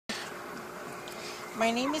My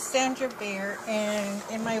name is Sandra Bear, and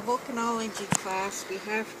in my volcanology class we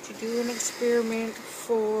have to do an experiment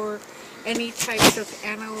for any types of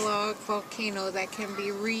analog volcano that can be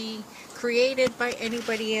recreated by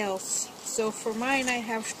anybody else. So for mine, I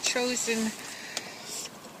have chosen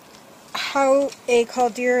how a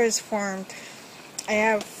caldera is formed. I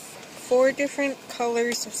have 4 different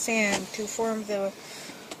colors of sand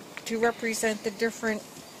to represent the different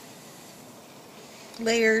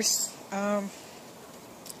layers.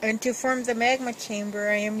 And to form the magma chamber,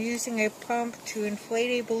 I am using a pump to inflate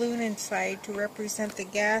a balloon inside to represent the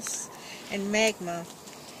gas and magma.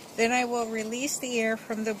 Then I will release the air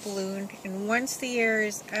from the balloon, and once the air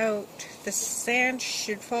is out, the sand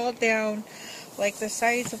should fall down like the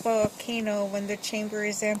size of a volcano when the chamber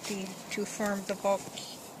is empty to form the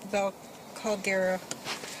caldera.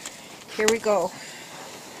 Here we go.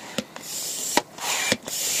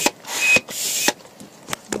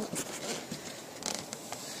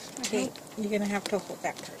 Okay, you're going to have to hold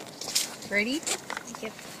that part. Ready?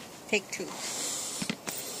 Yep. Take 2.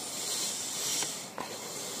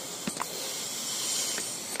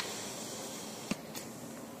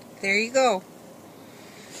 There you go.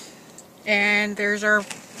 And there's our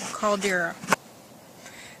caldera.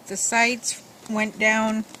 The sides went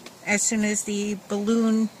down as soon as the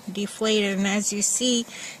balloon deflated, and as you see,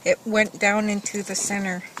 it went down into the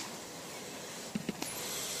center.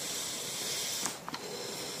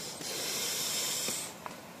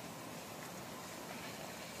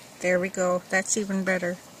 There we go. That's even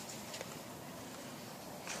better.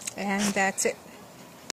 And that's it.